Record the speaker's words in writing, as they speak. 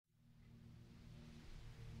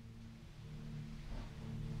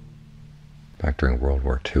back during World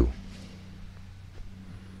War II.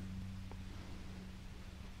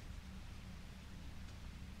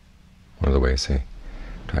 One of the ways they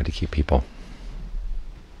tried to keep people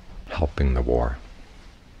helping the war,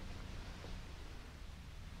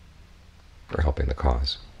 or helping the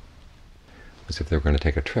cause, was if they were going to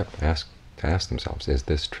take a trip, to ask themselves, is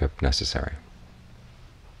this trip necessary?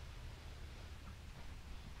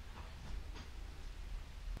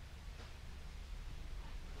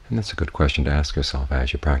 And that's a good question to ask yourself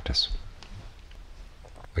as you practice.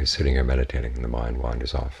 When you're sitting here meditating and the mind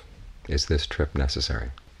wanders off, is this trip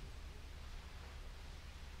necessary?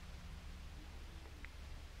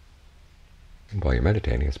 And while you're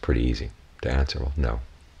meditating, it's pretty easy to answer, well, no.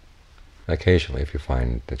 Occasionally, if you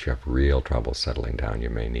find that you have real trouble settling down, you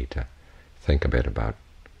may need to think a bit about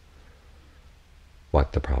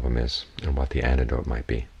what the problem is and what the antidote might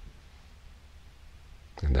be,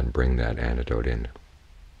 and then bring that antidote in.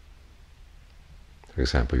 For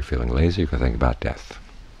example, you're feeling lazy, you can think about death.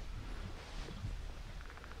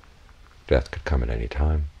 Death could come at any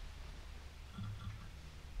time.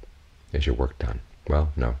 Is your work done?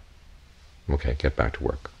 Well, no. Okay, get back to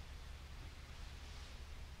work.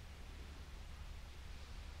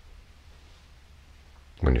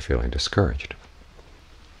 When you're feeling discouraged,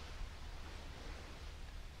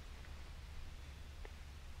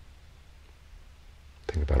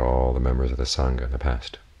 think about all the members of the Sangha in the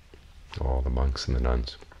past, all the monks and the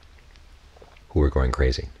nuns who were going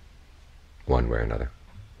crazy, one way or another.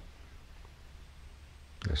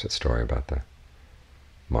 There's that story about the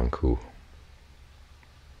monk who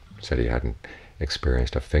said he hadn't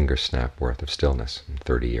experienced a finger snap worth of stillness in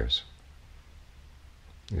 30 years.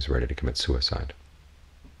 He was ready to commit suicide.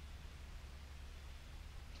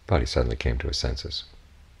 But he suddenly came to his senses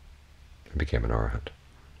and became an arahant.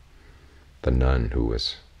 The nun who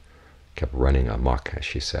kept running amok, as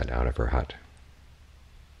she said, out of her hut,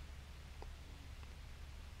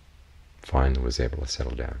 finally was able to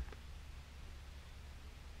settle down.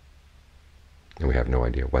 And we have no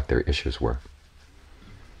idea what their issues were.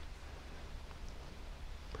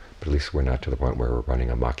 But at least we're not to the point where we're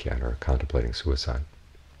running amok yet or contemplating suicide.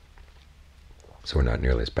 So we're not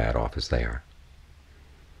nearly as bad off as they are.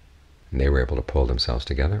 And they were able to pull themselves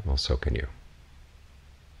together, well, so can you.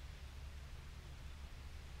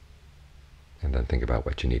 And then think about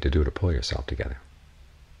what you need to do to pull yourself together.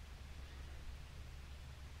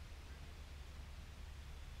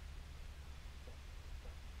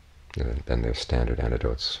 And then there's standard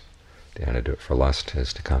antidotes. The antidote for lust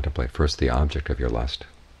is to contemplate first the object of your lust.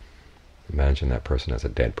 Imagine that person as a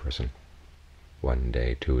dead person. 1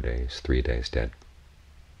 day, 2 days, 3 days dead.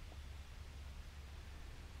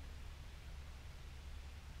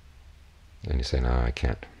 And you say, no, I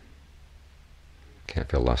can't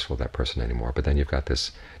feel lustful for that person anymore. But then you've got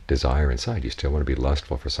this desire inside. You still want to be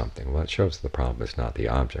lustful for something. Well, that shows the problem is not the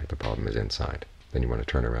object. The problem is inside. Then you want to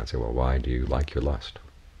turn around and say, well, why do you like your lust?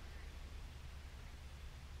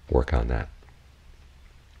 Work on that.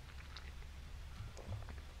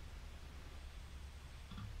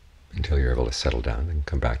 Until you're able to settle down and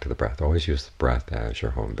come back to the breath. Always use the breath as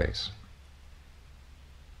your home base.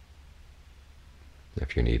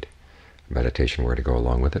 If you need a meditation where to go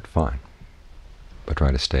along with it, fine. But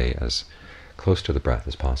try to stay as close to the breath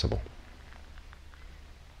as possible.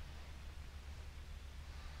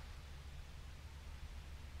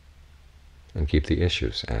 And keep the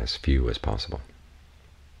issues as few as possible.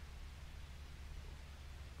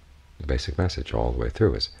 The basic message all the way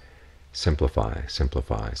through is simplify,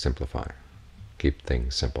 simplify, simplify. Keep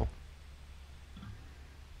things simple.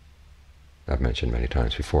 I've mentioned many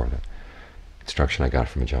times before the instruction I got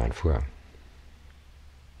from Ajahn Fuang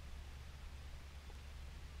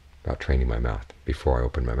about training my mouth. Before I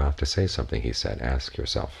open my mouth to say something, he said, ask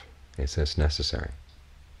yourself, is this necessary?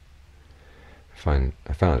 I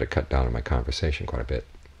found it cut down on my conversation quite a bit.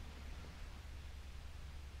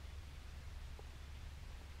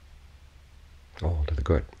 All to the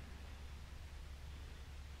good.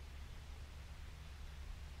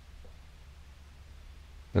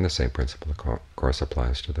 And the same principle, of course,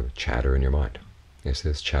 applies to the chatter in your mind. Is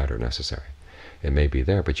this chatter necessary? It may be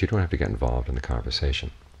there, but you don't have to get involved in the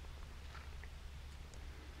conversation.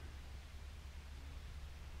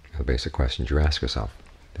 The basic questions you ask yourself,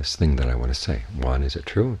 this thing that I want to say, 1, is it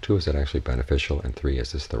true? 2, is it actually beneficial? And 3,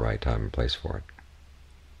 is this the right time and place for it?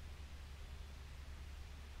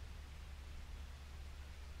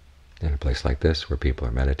 In a place like this, where people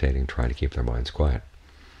are meditating, try to keep their minds quiet.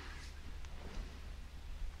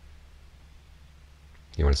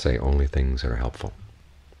 You want to say only things that are helpful.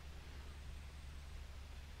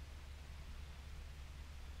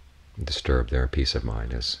 Disturb their peace of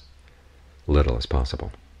mind as little as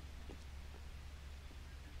possible.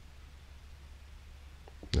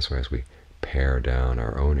 This way, as we pare down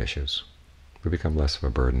our own issues, we become less of a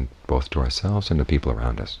burden both to ourselves and to people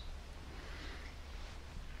around us.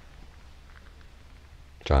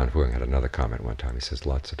 John Fuang had another comment one time. He says,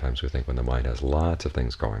 lots of times we think when the mind has lots of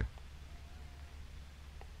things going,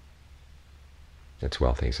 it's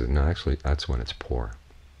wealthy. He says, no, actually, that's when it's poor.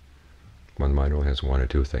 When the mind only has one or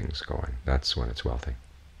two things going, that's when it's wealthy.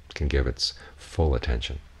 It can give its full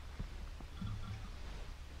attention.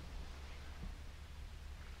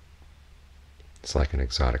 It's like an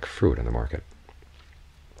exotic fruit in the market.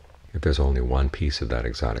 If there's only one piece of that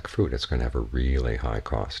exotic fruit, it's going to have a really high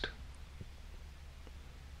cost.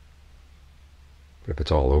 But if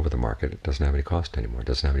it's all over the market, it doesn't have any cost anymore. It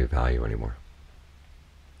doesn't have any value anymore.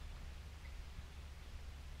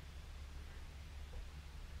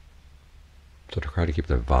 So to try to keep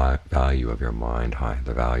the value of your mind high,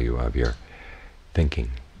 the value of your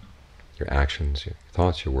thinking, your actions, your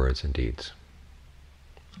thoughts, your words, and deeds.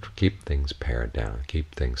 To keep things pared down,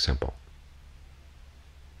 keep things simple.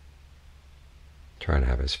 Try to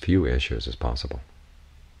have as few issues as possible.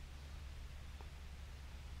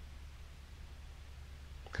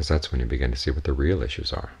 Because that's when you begin to see what the real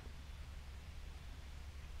issues are.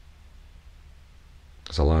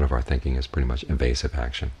 Because a lot of our thinking is pretty much evasive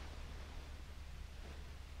action.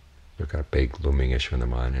 We've got a big looming issue in the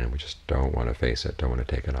mind, and we just don't want to face it, don't want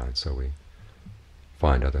to take it on, so we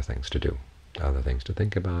find other things to do, other things to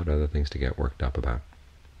think about, other things to get worked up about.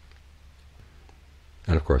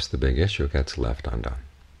 And of course the big issue gets left undone.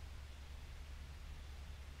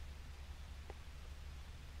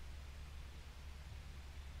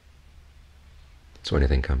 So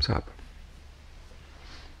anything comes up,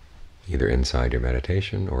 either inside your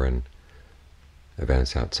meditation or in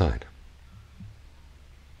events outside.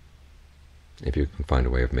 If you can find a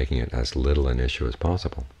way of making it as little an issue as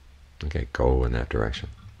possible, okay, go in that direction.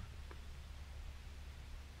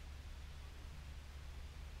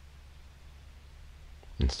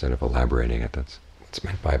 Instead of elaborating it, that's what's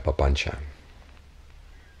meant by papancha.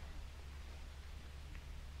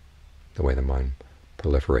 The way the mind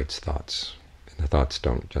proliferates thoughts. And the thoughts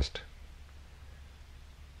don't just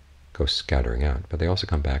go scattering out, but they also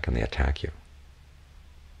come back and they attack you.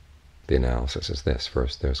 The analysis is this.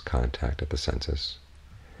 First there's contact at the senses,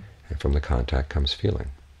 and from the contact comes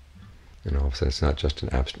feeling. And all of a sudden it's not just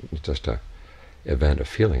just a event of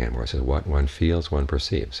feeling anymore. It's what one feels, one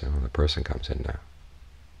perceives. So the person comes in now.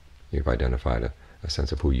 You've identified a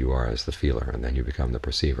sense of who you are as the feeler, and then you become the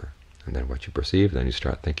perceiver. And then what you perceive, then you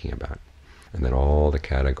start thinking about. And then all the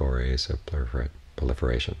categories of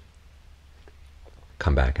proliferation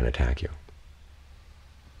come back and attack you.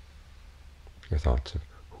 Your thoughts of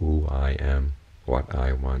who I am, what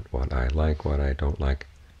I want, what I like, what I don't like.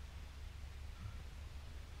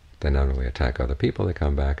 They not only attack other people, they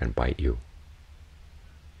come back and bite you.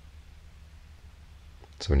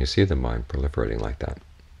 So when you see the mind proliferating like that,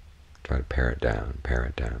 try to pare it down, pare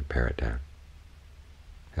it down, pare it down.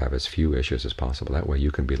 Have as few issues as possible. That way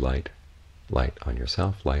you can be light. Light on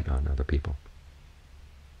yourself, light on other people.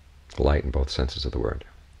 Light in both senses of the word.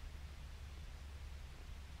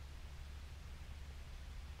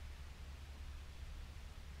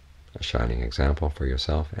 A shining example for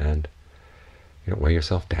yourself, and weigh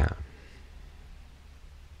yourself down.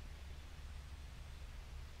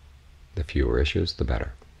 The fewer issues, the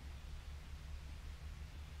better.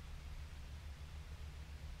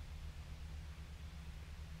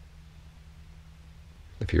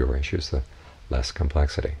 The fewer issues, the less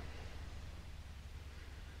complexity.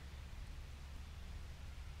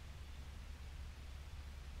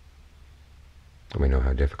 And we know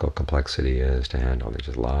how difficult complexity is to handle. There's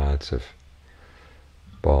just lots of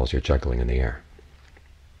balls you're juggling in the air.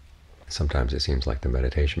 Sometimes it seems like the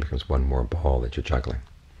meditation becomes one more ball that you're juggling.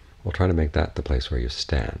 Well, try to make that the place where you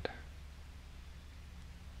stand.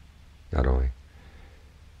 Not only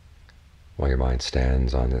while your mind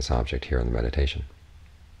stands on this object here in the meditation.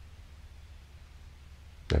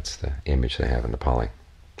 That's the image they have in the Pali.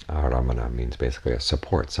 Aramana means basically a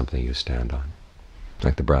support, something you stand on.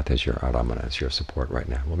 Like the breath is your aramana, is your support right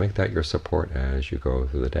now. Well, make that your support as you go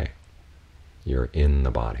through the day. You're in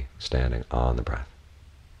the body, standing on the breath.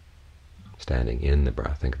 Standing in the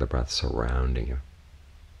breath. Think of the breath surrounding you,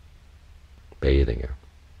 bathing you.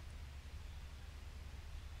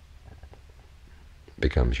 It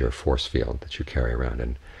becomes your force field that you carry around,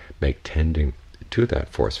 and make tending to that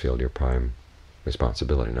force field your prime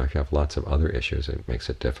responsibility. Now, if you have lots of other issues, it makes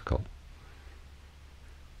it difficult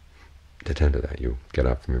to tend to that. You get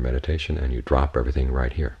up from your meditation and you drop everything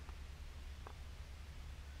right here.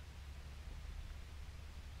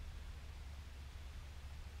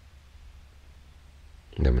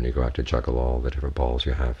 go out to juggle all the different balls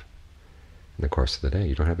you have in the course of the day.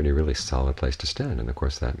 You don't have any really solid place to stand, and of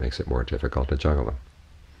course that makes it more difficult to juggle them.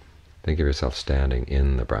 Think of yourself standing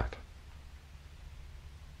in the breath,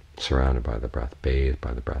 surrounded by the breath, bathed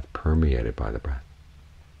by the breath, permeated by the breath.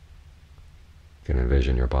 You can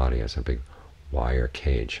envision your body as a big wire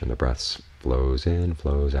cage, and the breath flows in,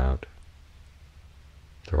 flows out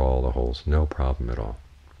through all the holes, no problem at all.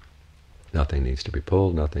 Nothing needs to be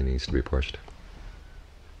pulled, nothing needs to be pushed.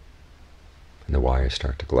 And the wires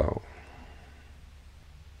start to glow.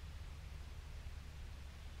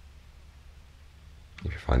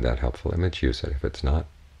 If you find that helpful image, use it. If it's not,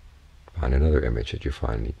 find another image that you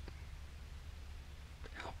find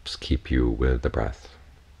helps keep you with the breath,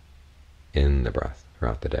 in the breath,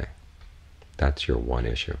 throughout the day. That's your one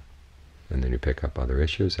issue. And then you pick up other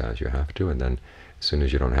issues as you have to, and then as soon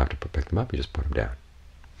as you don't have to pick them up, you just put them down.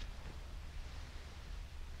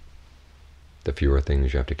 The fewer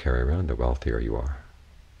things you have to carry around, the wealthier you are.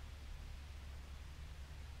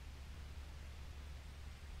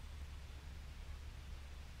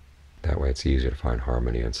 That way it's easier to find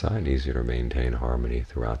harmony inside, easier to maintain harmony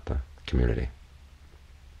throughout the community.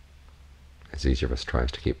 As each of us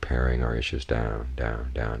tries to keep paring our issues down,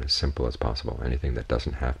 down, down, as simple as possible. Anything that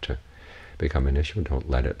doesn't have to become an issue, don't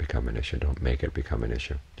let it become an issue. Don't make it become an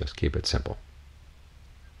issue. Just keep it simple.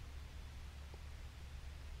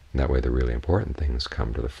 And that way the really important things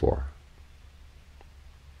come to the fore.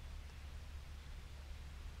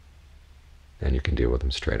 And you can deal with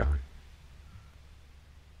them straight on.